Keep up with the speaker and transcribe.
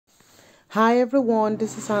Hi everyone,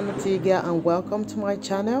 this is Tega and welcome to my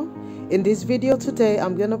channel. In this video today,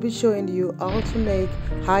 I'm going to be showing you how to make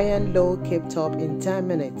high and low cape top in 10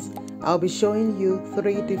 minutes. I'll be showing you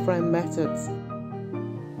 3 different methods.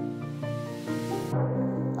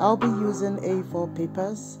 I'll be using A4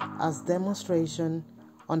 papers as demonstration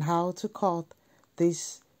on how to cut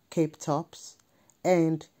these cape tops,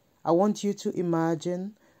 and I want you to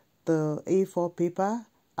imagine the A4 paper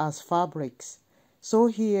as fabrics. So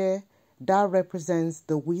here, that represents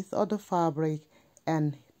the width of the fabric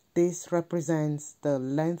and this represents the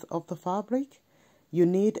length of the fabric. You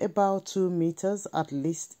need about 2 meters at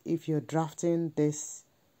least if you're drafting this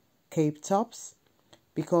cape tops,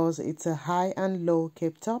 because it's a high and low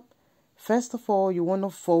cape top. First of all, you want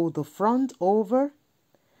to fold the front over.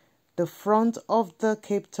 The front of the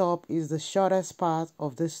cape top is the shortest part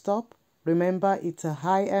of this top. Remember, it's a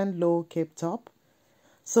high and low cape top.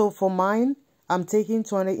 So for mine, I'm taking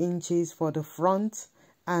 20 inches for the front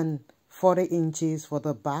and 40 inches for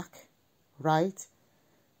the back, right?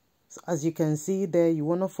 So as you can see there, you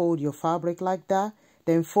want to fold your fabric like that,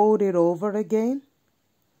 then fold it over again.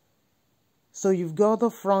 So you've got the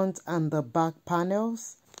front and the back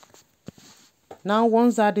panels. Now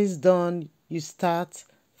once that is done, you start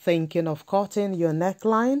thinking of cutting your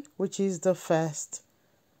neckline, which is the first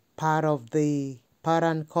part of the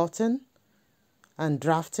pattern cutting and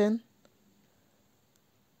drafting.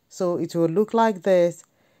 So it will look like this.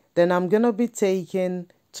 Then I'm going to be taking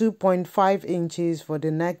 2.5 inches for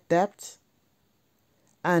the neck depth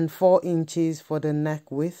and 4 inches for the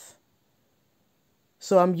neck width.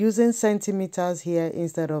 So I'm using centimeters here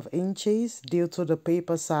instead of inches due to the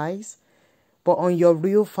paper size. But on your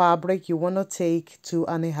real fabric, you want to take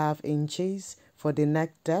 2.5 inches for the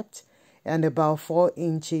neck depth and about 4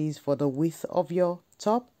 inches for the width of your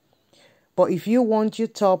top. But if you want your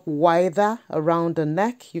top wider around the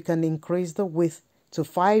neck, you can increase the width to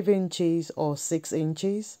 5 inches or 6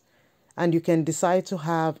 inches. And you can decide to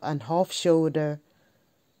have an off-shoulder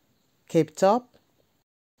cape top.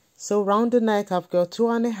 So round the neck, I've got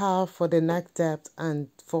 2.5 for the neck depth and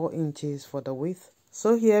 4 inches for the width.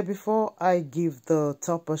 So here, before I give the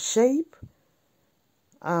top a shape,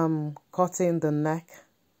 I'm cutting the neck.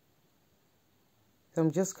 So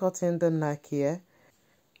I'm just cutting the neck here.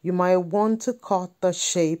 You might want to cut the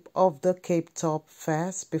shape of the cape top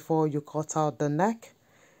first before you cut out the neck.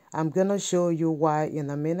 I'm going to show you why in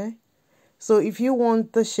a minute. So if you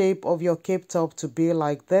want the shape of your cape top to be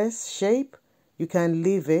like this shape, you can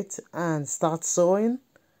leave it and start sewing.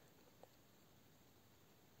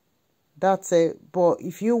 That's it. But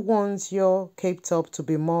if you want your cape top to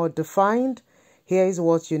be more defined, here is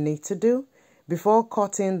what you need to do. Before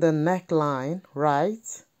cutting the neckline,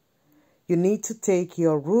 right? You need to take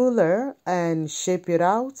your ruler and shape it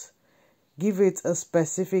out. Give it a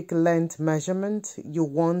specific length measurement you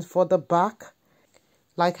want for the back.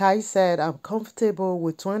 Like I said, I'm comfortable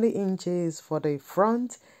with 20 inches for the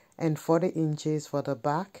front and 40 inches for the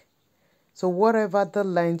back. So whatever the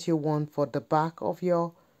length you want for the back of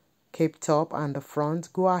your cape top and the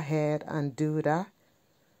front, go ahead and do that.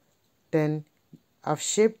 Then I've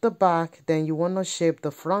shaped the back, then you want to shape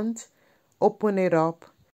the front, open it up.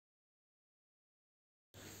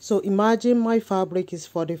 So imagine my fabric is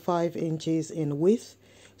 45 inches in width.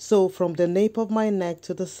 So from the nape of my neck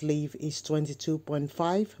to the sleeve is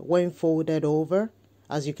 22.5 when folded over,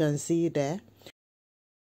 as you can see there.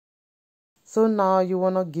 So now you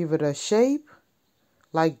want to give it a shape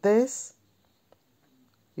like this.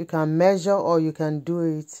 You can measure or you can do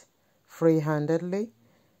it free-handedly.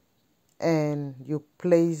 And you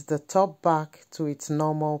place the top back to its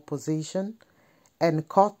normal position and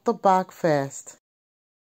cut the back first.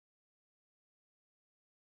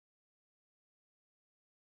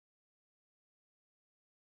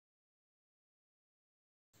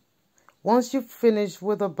 Once you've finished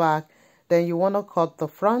with the back, then you want to cut the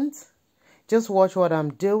front. Just watch what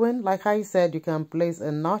I'm doing. Like I said, you can place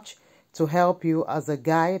a notch to help you as a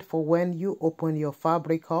guide for when you open your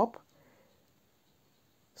fabric up,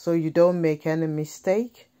 so you don't make any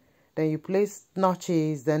mistake. Then you place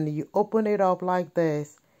notches, then you open it up like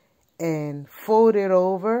this and fold it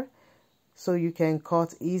over so you can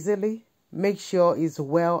cut easily. Make sure it's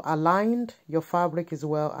well aligned. Your fabric is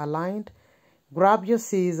well aligned. Grab your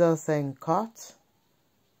scissors and cut.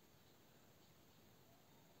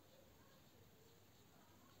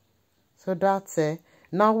 So that's it.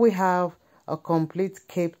 Now we have a complete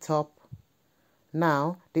cape top.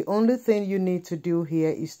 Now, the only thing you need to do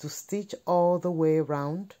here is to stitch all the way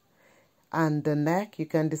around. And the neck, you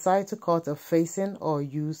can decide to cut a facing or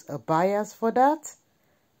use a bias for that.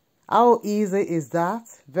 How easy is that?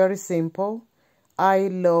 Very simple. High,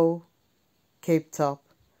 low, cape top.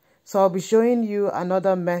 So I'll be showing you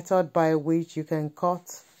another method by which you can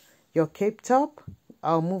cut your cape top.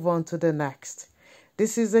 I'll move on to the next.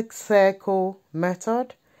 This is a circle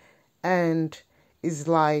method, and it's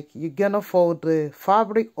like you're gonna fold the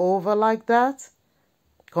fabric over like that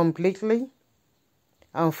completely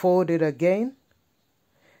and fold it again.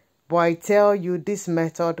 But I tell you, this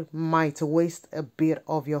method might waste a bit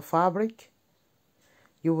of your fabric.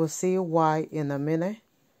 You will see why in a minute.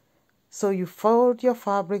 So you fold your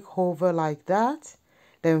fabric over like that,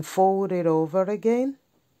 then fold it over again.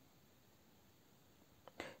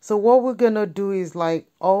 So what we're gonna do is like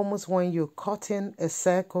almost when you're cutting a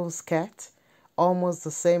circle skirt, almost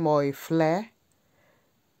the same, or a flare.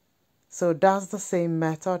 So that's the same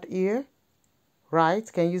method here,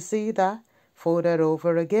 right? Can you see that? Fold it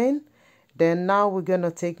over again. Then now we're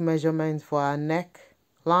gonna take measurements for our neck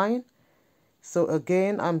line. So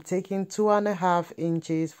again, I'm taking 2.5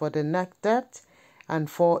 inches for the neck depth and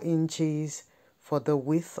 4 inches for the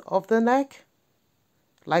width of the neck.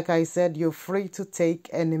 Like I said, you're free to take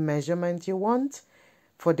any measurement you want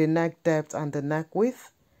for the neck depth and the neck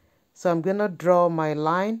width. So I'm gonna draw my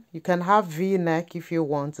line. You can have V-neck if you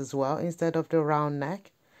want as well, instead of the round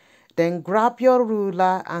neck. Then grab your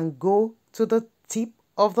ruler and go to the tip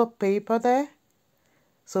of the paper there.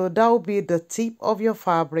 So that will be the tip of your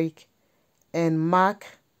fabric, and mark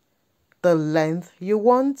the length you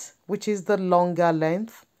want, which is the longer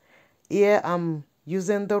length. Here I'm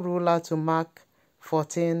using the ruler to mark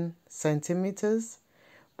 14 centimeters,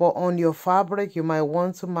 but on your fabric you might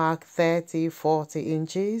want to mark 30-40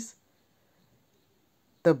 inches,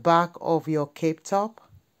 the back of your cape top.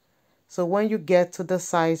 So when you get to the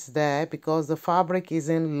size there, because the fabric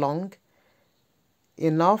isn't long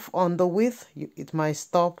enough on the width, it might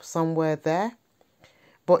stop somewhere there.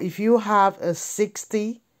 But if you have a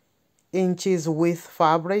 60 inches width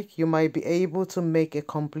fabric, you might be able to make a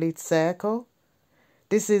complete circle.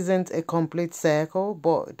 This isn't a complete circle,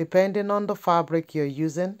 but depending on the fabric you're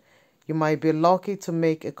using, you might be lucky to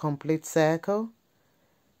make a complete circle.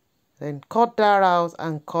 Then cut that out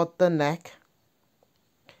and cut the neck.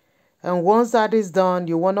 And once that is done,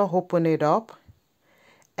 you want to open it up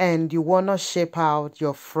and you want to shape out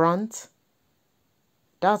your front.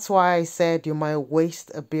 That's why I said you might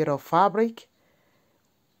waste a bit of fabric.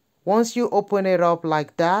 Once you open it up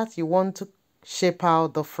like that, you want to shape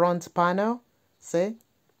out the front panel. See?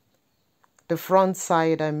 The front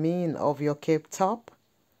side, I mean, of your cape top.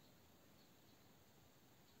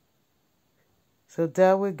 So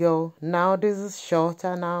there we go. Now this is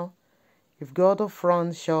shorter now. You've got the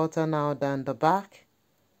front shorter now than the back.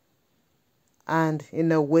 And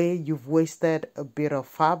in a way, you've wasted a bit of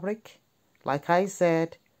fabric. Like I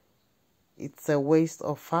said, it's a waste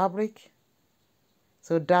of fabric.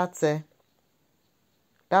 So that's it.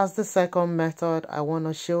 That's the second method I want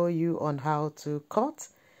to show you on how to cut.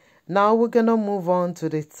 Now we're going to move on to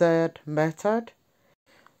the third method.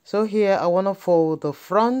 So here I want to fold the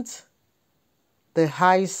front, the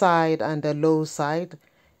high side and the low side,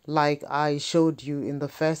 like I showed you in the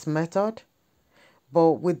first method.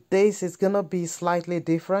 But with this, it's going to be slightly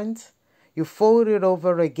different. You fold it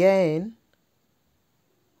over again,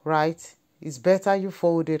 right? It's better you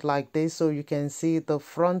fold it like this so you can see the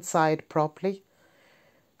front side properly.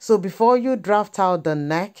 So before you draft out the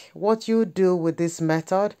neck, what you do with this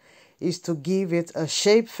method is to give it a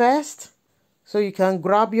shape first. So you can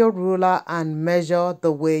grab your ruler and measure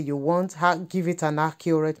the way you want, give it an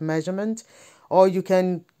accurate measurement, or you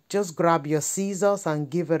can just grab your scissors and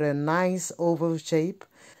give it a nice oval shape.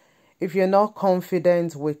 If you're not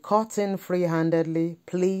confident with cutting free-handedly,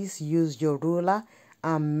 please use your ruler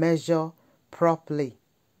and measure properly.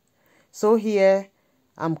 So here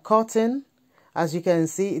I'm cutting. As you can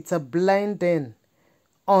see, it's a blending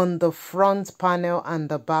on the front panel and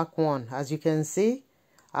the back one. As you can see,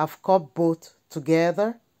 I've cut both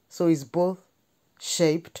together, so it's both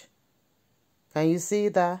shaped. Can you see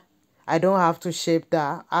that? I don't have to shape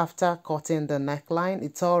that after cutting the neckline.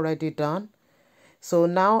 It's already done. So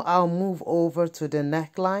now I'll move over to the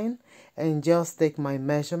neckline and just take my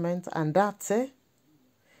measurement, and that's it.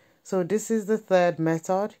 So this is the third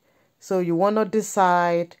method. So you want to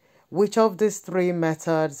decide which of these three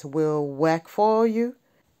methods will work for you.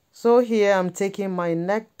 So here I'm taking my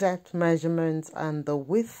neck depth measurement and the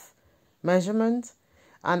width measurement,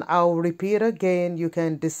 and I'll repeat again. You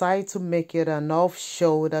can decide to make it an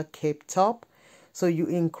off-shoulder cape top, so you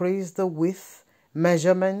increase the width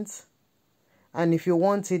measurement. And if you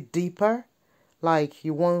want it deeper, like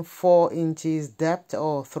you want 4 inches depth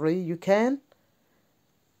or 3, you can.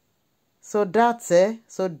 So that's it.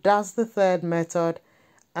 So that's the third method.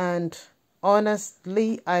 And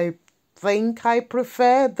honestly, I think I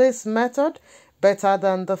prefer this method better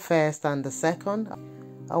than the first and the second.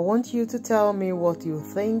 I want you to tell me what you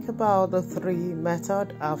think about the three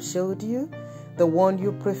methods I've showed you, the one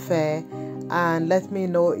you prefer, and let me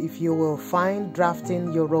know if you will find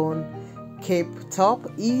drafting your own cape top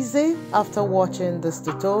easy after watching this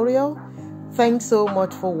tutorial. Thanks so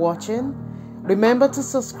much for watching. Remember to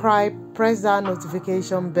subscribe, press that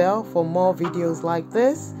notification bell for more videos like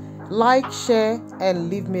this. Like, share, and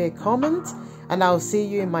leave me a comment, and I'll see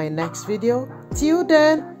you in my next video. Till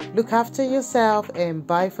then, look after yourself and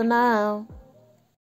bye for now.